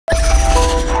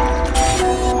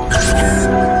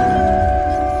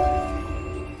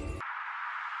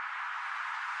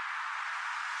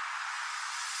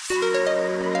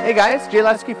Hey guys, Jay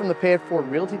Lesky from the Pay It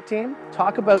Forward Realty team.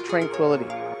 Talk about tranquility.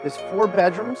 This 4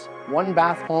 bedrooms, 1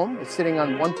 bath home is sitting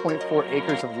on 1.4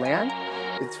 acres of land.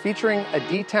 It's featuring a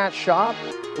detached shop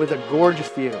with a gorgeous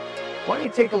view. Why don't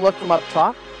you take a look from up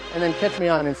top and then catch me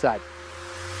on inside.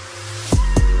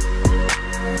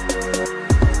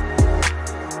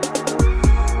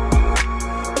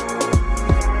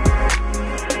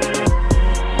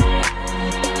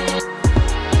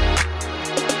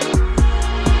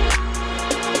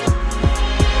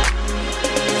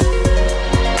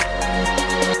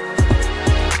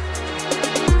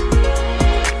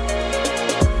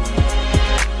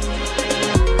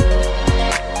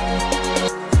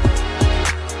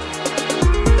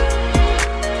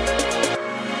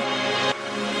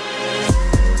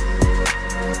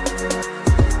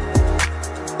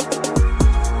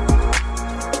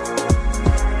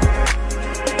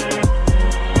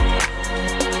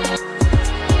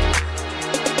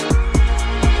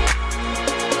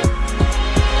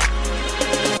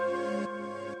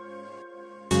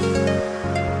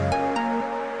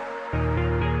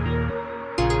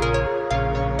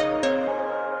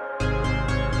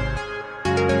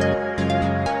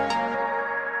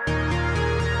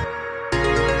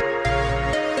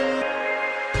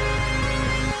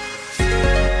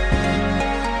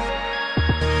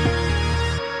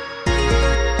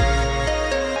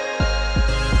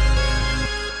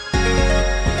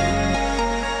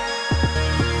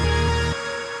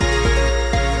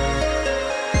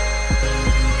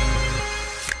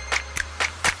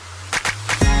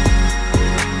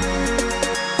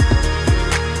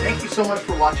 So much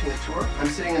for watching the tour. I'm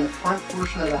sitting in the front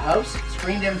portion of the house,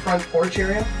 screened in front porch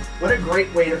area. What a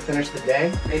great way to finish the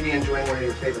day, maybe enjoying one of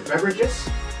your favorite beverages.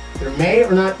 There may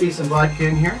or not be some vodka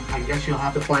in here. I guess you'll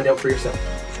have to find out for yourself.